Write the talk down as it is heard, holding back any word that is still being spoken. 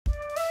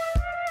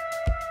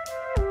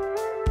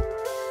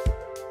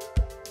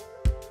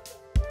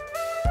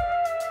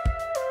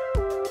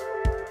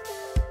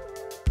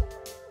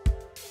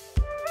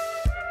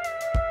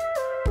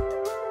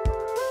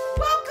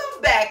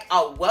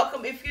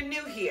welcome if you're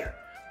new here.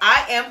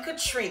 I am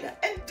Katrina,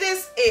 and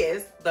this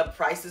is The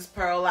Price is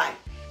Pearl Life.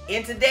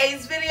 In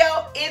today's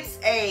video, it's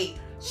a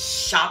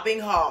shopping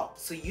haul,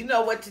 so you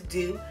know what to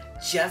do.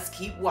 Just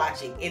keep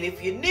watching, and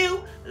if you're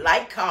new,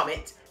 like,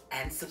 comment,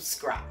 and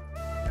subscribe.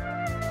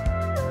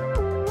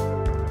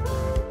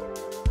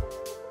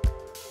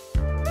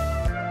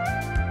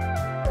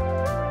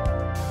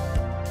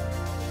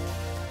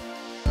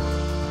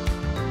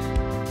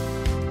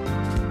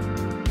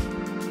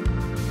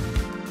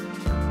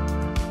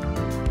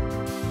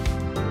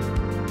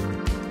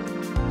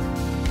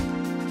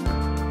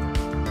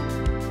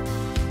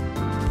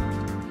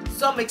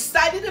 So I'm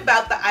excited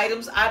about the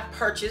items I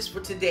purchased for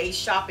today's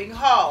shopping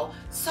haul.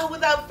 So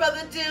without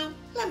further ado,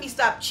 let me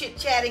stop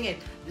chit-chatting and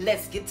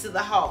let's get to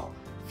the haul.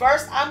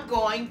 First, I'm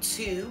going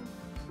to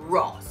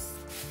Ross.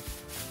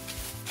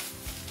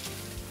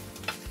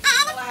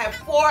 I have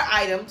 4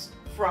 items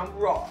from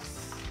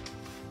Ross.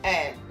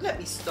 And let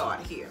me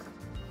start here.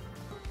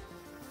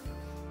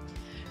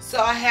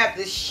 So I have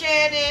the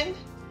Shannon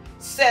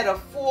set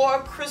of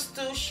 4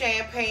 crystal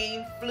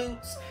champagne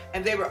flutes,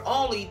 and they were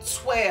only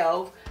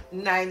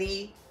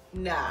 $12.99.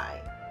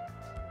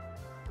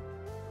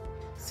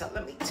 So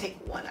let me take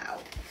one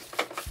out.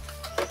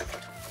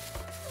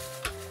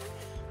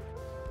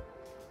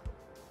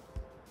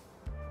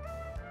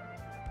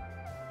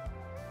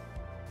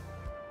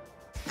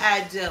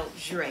 I don't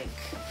drink.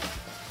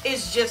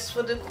 It's just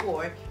for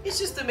decor. It's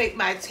just to make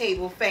my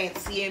table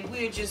fancy, and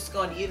we're just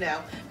gonna, you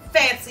know,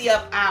 fancy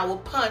up our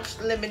punch,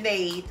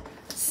 lemonade,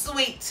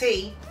 sweet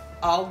tea,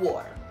 or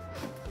water.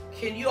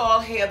 Can you all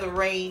hear the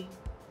rain?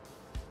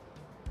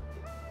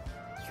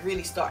 It's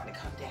really starting to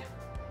come down.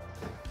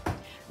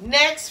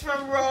 Next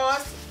from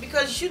Ross,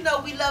 because you know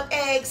we love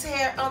eggs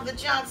here on the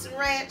Johnson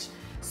Ranch,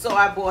 so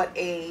I bought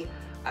a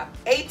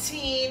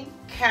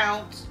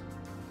 18-count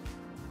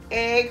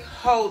egg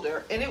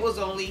holder, and it was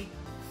only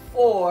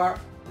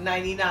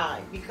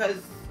 $4.99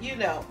 because, you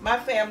know, my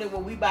family,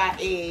 when we buy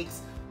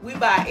eggs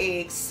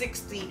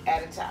 60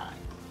 at a time.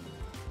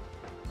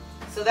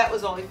 So that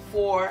was only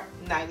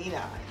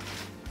 $4.99.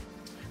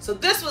 So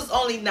this was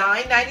only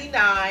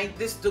 $9.99,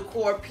 this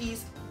decor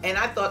piece, and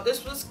I thought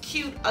this was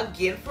cute,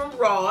 again from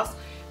Ross.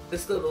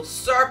 This little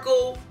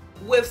circle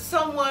with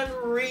someone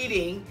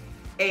reading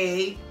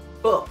a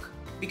book,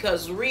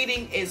 because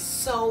reading is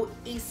so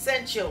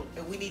essential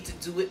and we need to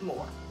do it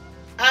more.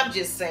 I'm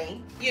just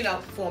saying, you know,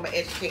 former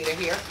educator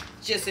here,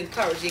 just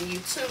encouraging you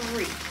to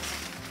read.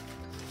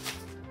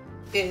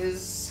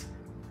 Is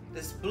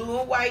this blue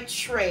and white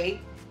tray.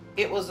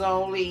 It was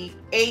only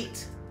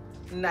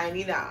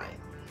 $8.99.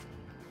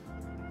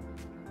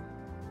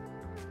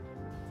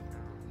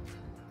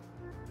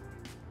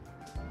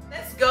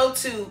 Let's go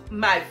to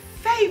my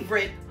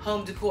favorite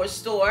home decor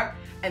store,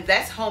 and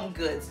that's Home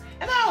Goods.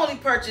 And I only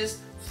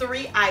purchased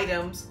 3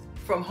 items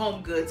from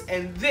Home Goods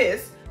in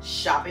this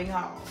shopping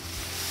haul.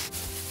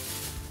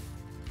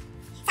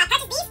 So I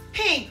purchased these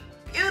pink,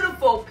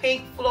 beautiful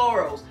pink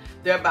florals.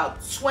 They're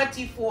about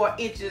 24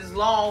 inches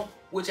long,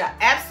 which I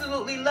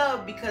absolutely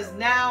love because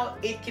now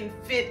it can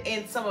fit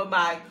in some of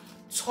my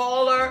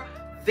taller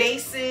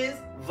vases,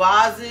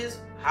 vases,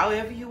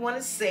 however you want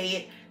to say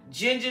it,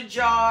 ginger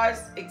jars,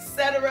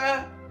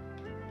 etc.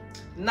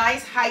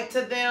 Nice height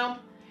to them.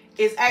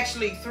 It's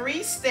actually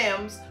 3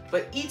 stems,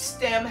 but each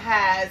stem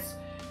has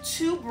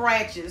 2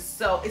 branches,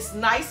 so it's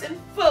nice and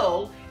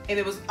full, and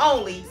it was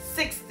only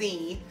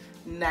 $16.99.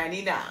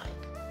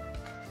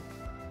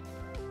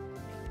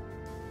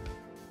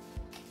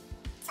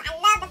 So I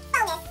love the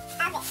fullness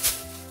of it.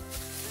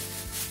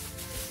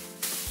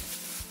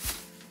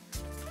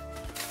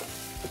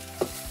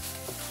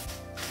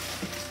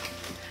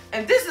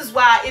 And this is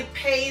why it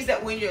pays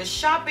that when you're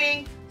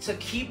shopping to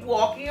keep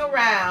walking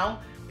around,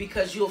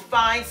 because you'll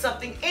find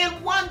something in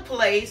one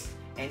place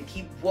and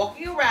keep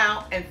walking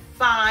around and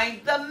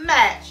find the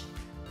match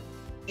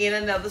in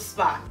another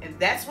spot. And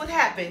that's what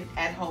happened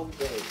at Home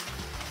Goods.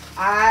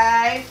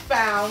 I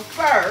found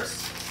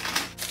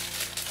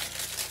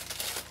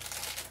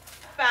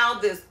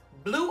this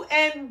blue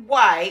and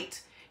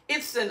white.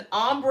 It's an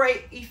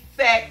ombre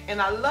effect,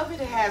 and I love it.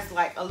 It has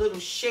like a little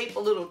shape, a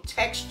little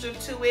texture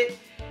to it.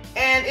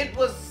 And it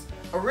was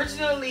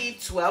originally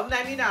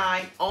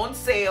 $12.99, on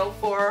sale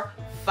for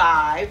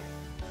 $5.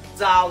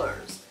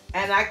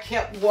 And I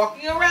kept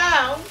walking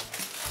around.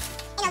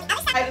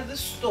 Outside of the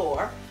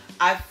store,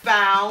 I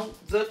found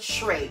the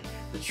tray.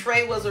 The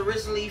tray was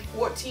originally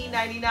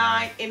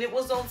 $14.99, and it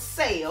was on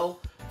sale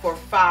for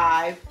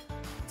 $5.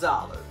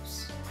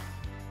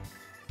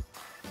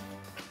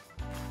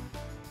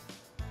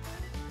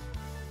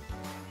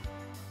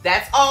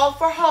 That's all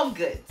for Home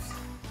Goods.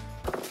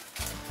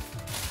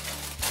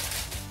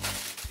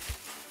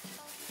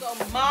 So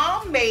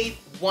Mom made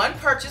one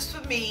purchase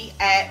for me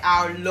at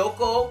our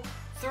local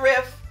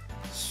thrift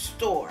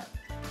store,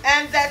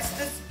 and that's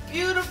this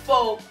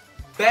beautiful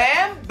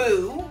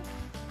bamboo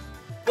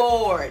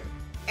board,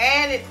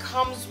 and it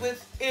comes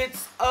with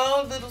its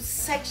own little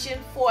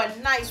section for a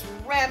nice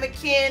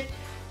ramekin,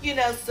 you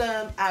know,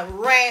 some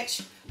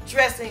ranch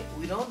dressing.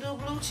 We don't do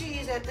blue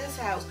cheese at this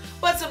house,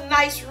 but some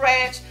nice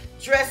ranch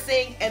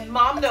dressing. And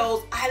Mom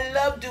knows I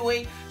love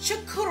doing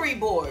charcuterie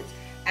boards.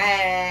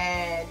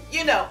 And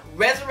you know,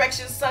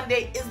 Resurrection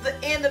Sunday is the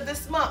end of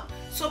this month.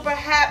 So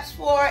perhaps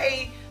for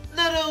a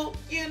little,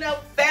 you know,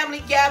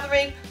 family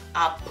gathering,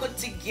 I'll put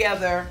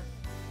together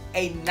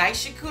a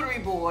nice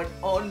charcuterie board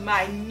on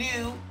my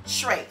new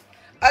tray.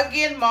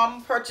 Again,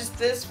 Mom purchased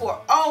this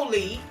for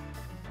only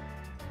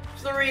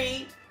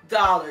 $3.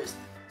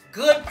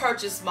 Good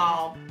purchase,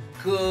 Mom.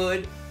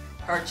 Good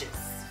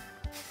purchase.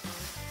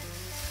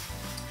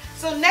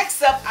 So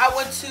next up, I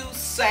went to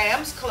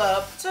Sam's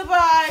Club to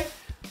buy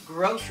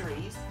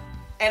groceries.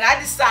 And I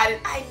decided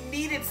I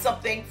needed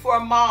something for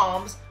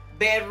Mom's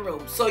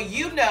bedroom. So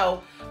you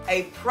know,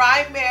 a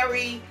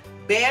primary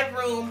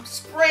bedroom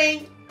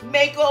spring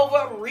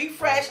makeover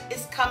refresh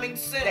is coming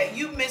soon. If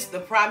you missed the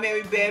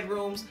primary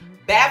bedrooms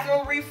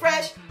bathroom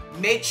refresh,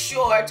 make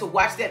sure to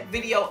watch that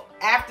video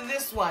after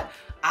this one.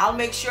 I'll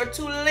make sure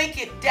to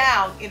link it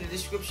down in the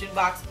description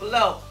box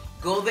below.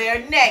 Go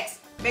there next.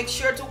 Make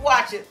sure to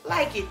watch it,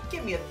 like it,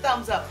 give me a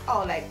thumbs up,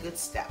 all that good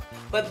stuff.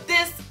 But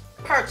this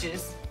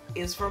purchase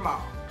is for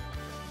Mom.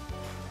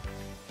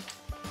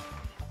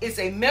 It's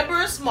a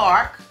Member's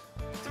Mark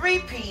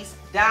 3-piece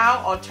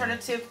down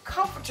alternative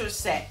comforter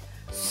set.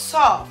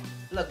 Soft,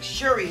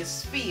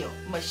 luxurious feel,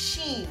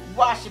 machine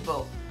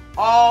washable,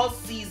 all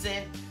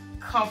season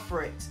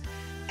comfort.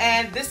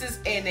 And this is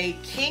in a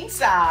king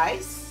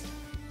size.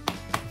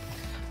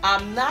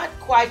 I'm not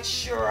quite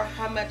sure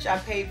how much I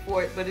paid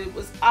for it, but it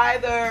was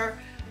either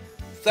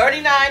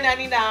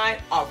 $39.99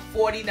 or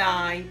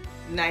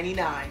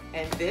 $49.99.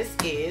 And this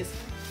is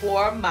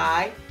for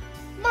my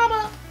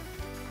mama.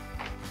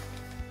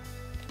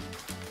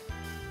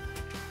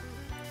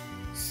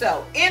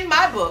 So in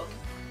my book,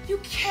 you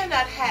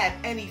cannot have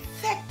an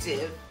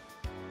effective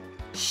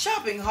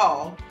shopping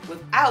haul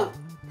without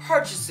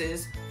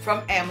purchases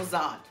from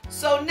Amazon.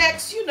 So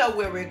next, you know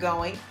where we're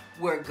going.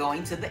 We're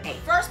going to the A.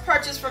 First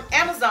purchase from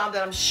Amazon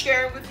that I'm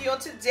sharing with you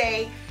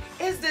today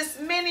is this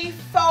mini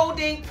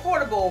folding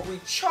portable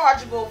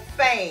rechargeable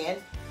fan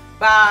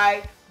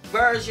by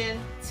Version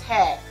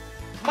Tech.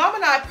 Mom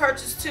and I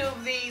purchased 2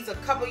 of these a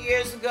couple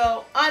years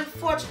ago.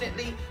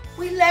 Unfortunately,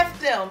 we left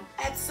them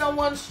at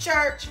someone's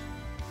church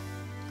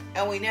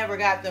and we never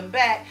got them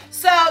back.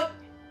 So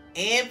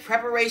in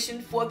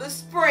preparation for the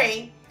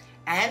spring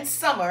and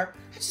summer,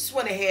 I just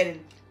went ahead and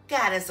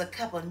got us a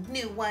couple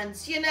new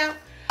ones, you know.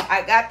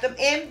 I got them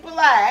in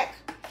black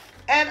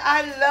and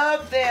I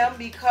love them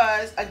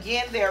because,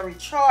 again, they're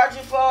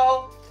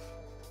rechargeable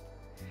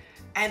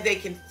and they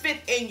can fit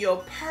in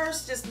your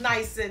purse just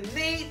nice and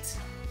neat.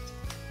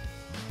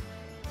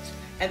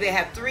 And they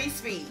have 3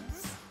 speeds.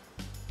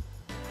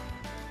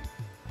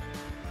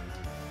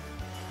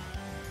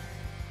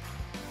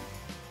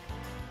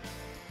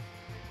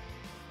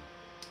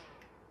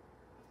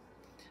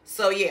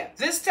 So yeah,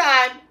 this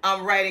time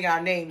I'm writing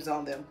our names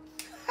on them.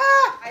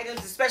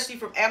 Items, especially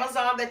from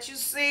Amazon that you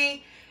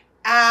see,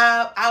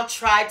 I'll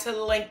try to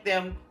link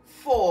them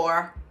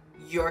for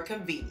your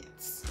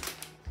convenience.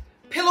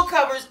 Pillow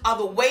covers are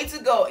the way to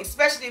go,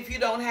 especially if you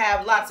don't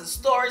have lots of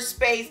storage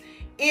space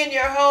in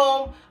your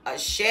home, a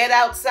shed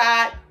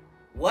outside,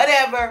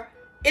 whatever.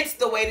 It's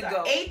the way to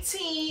go.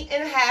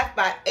 18.5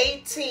 by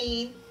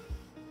 18.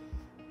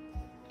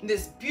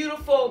 This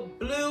beautiful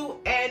blue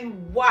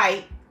and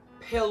white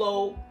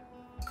pillow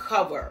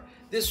cover.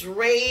 This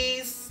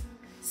raised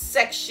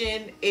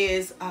section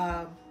is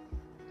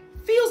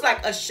feels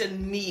like a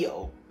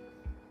chenille,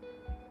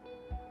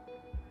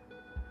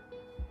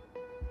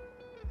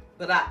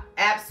 but I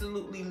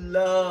absolutely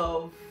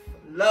love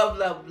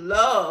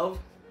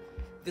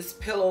this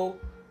pillow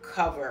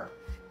cover.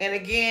 And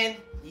again,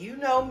 you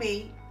know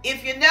me.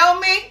 If you know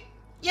me,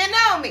 you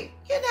know me.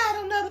 You're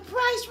not another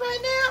price right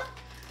now,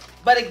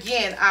 but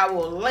again, I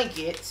will link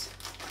it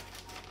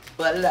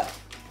below.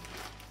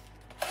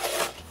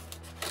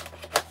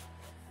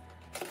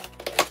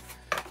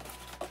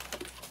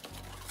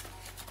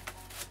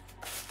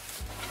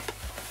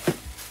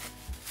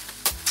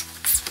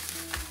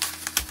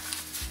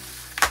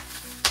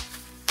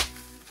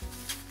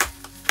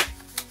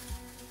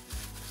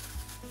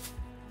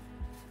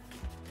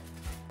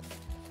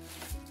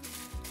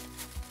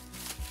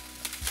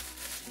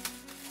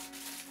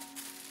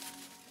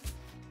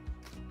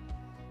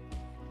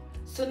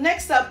 So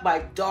next up by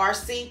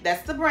Darcy,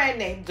 that's the brand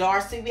name,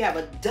 Darcy, we have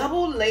a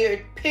double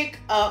layered pick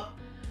up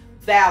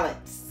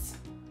valance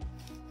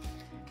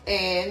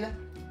in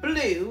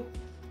blue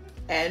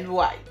and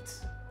white.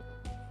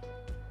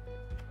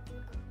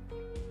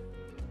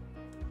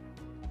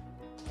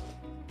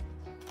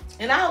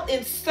 And I'll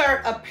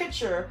insert a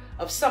picture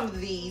of some of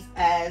these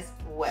as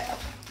well.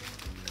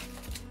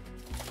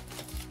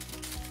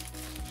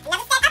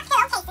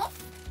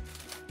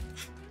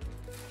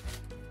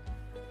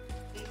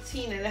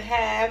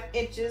 18.5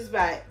 inches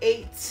by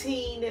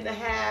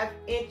 18.5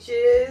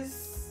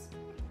 inches.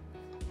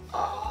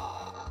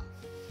 Oh,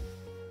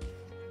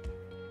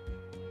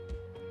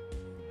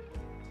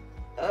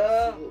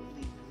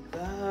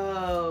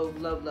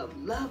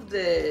 love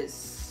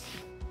this.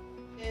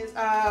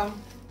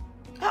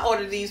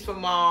 of these for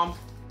Mom.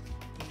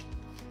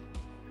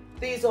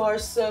 These are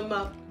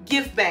some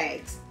gift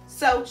bags.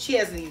 So she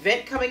has an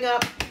event coming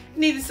up,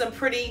 needed some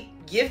pretty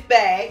gift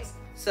bags.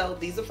 So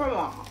these are for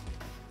Mom.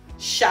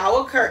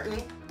 Shower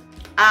curtain.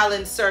 I'll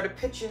insert a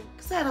picture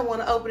because I don't want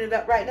to open it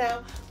up right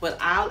now, but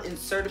I'll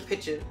insert a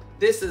picture.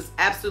 This is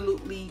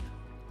absolutely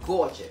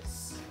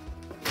gorgeous.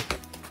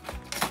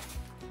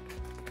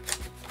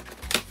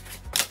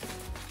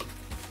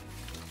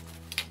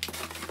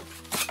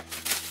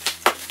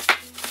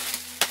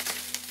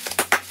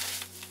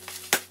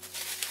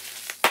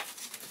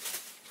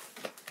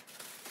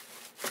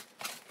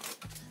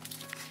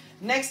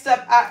 Next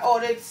up, I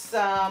ordered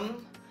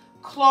some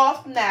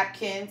cloth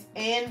napkins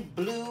in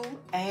blue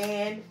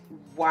and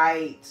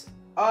white.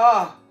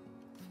 Oh,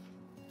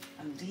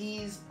 and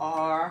these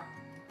are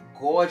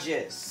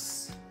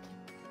gorgeous.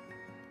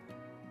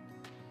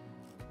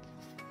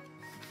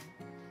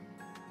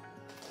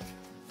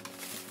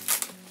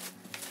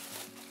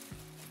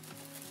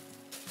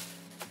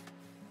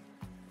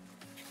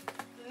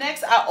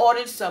 Next, I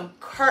ordered some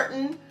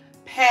curtain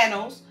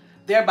panels.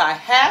 They're by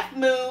Half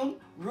Moon,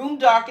 room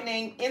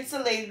darkening,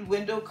 insulated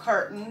window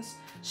curtains,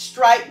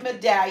 striped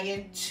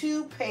medallion,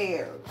 2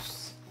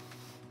 pairs.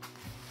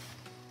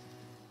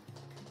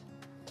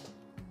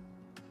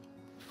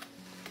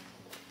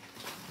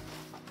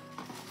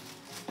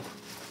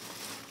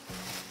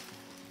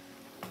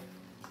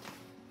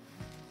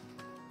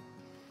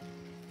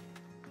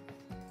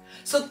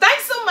 So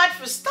thanks so much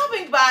for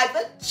stopping by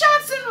the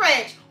Johnson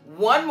Ranch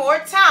one more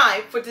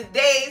time for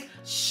today's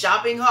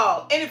shopping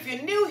haul. And if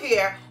you're new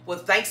here, well,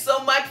 thanks so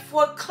much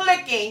for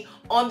clicking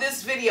on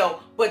this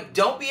video. But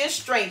don't be a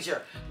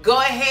stranger. Go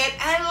ahead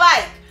and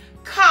like,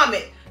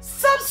 comment,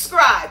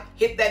 subscribe,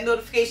 hit that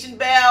notification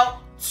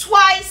bell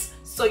twice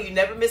so you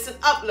never miss an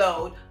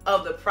upload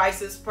of The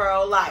Price is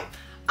Pearl Life.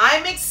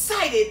 I'm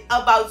excited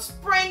about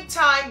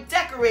springtime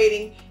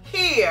decorating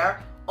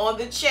here on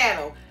the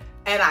channel,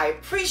 and I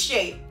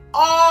appreciate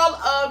all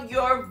of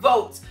your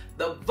votes.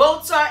 The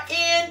votes are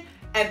in,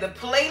 and the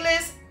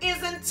playlist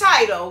is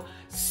entitled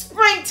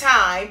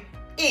Springtime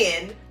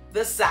in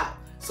the South.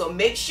 So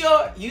make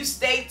sure you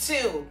stay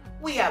tuned.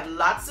 We have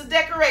lots of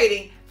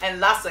decorating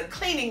and lots of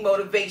cleaning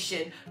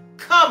motivation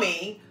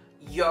coming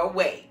your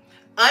way.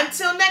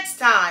 Until next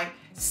time,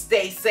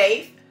 stay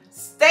safe,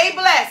 stay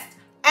blessed,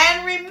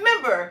 and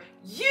remember,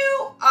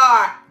 you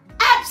are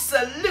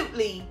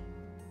absolutely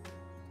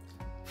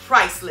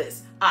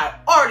priceless. I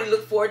already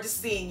look forward to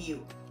seeing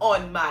you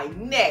on my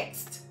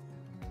next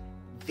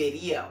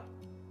video.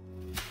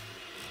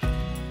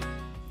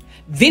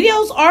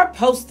 Videos are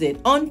posted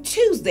on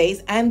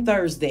Tuesdays and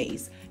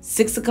Thursdays,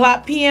 6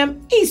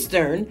 p.m.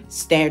 Eastern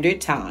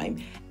Standard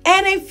Time,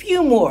 and a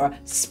few more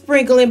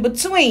sprinkle in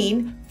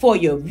between for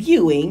your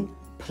viewing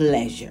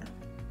pleasure.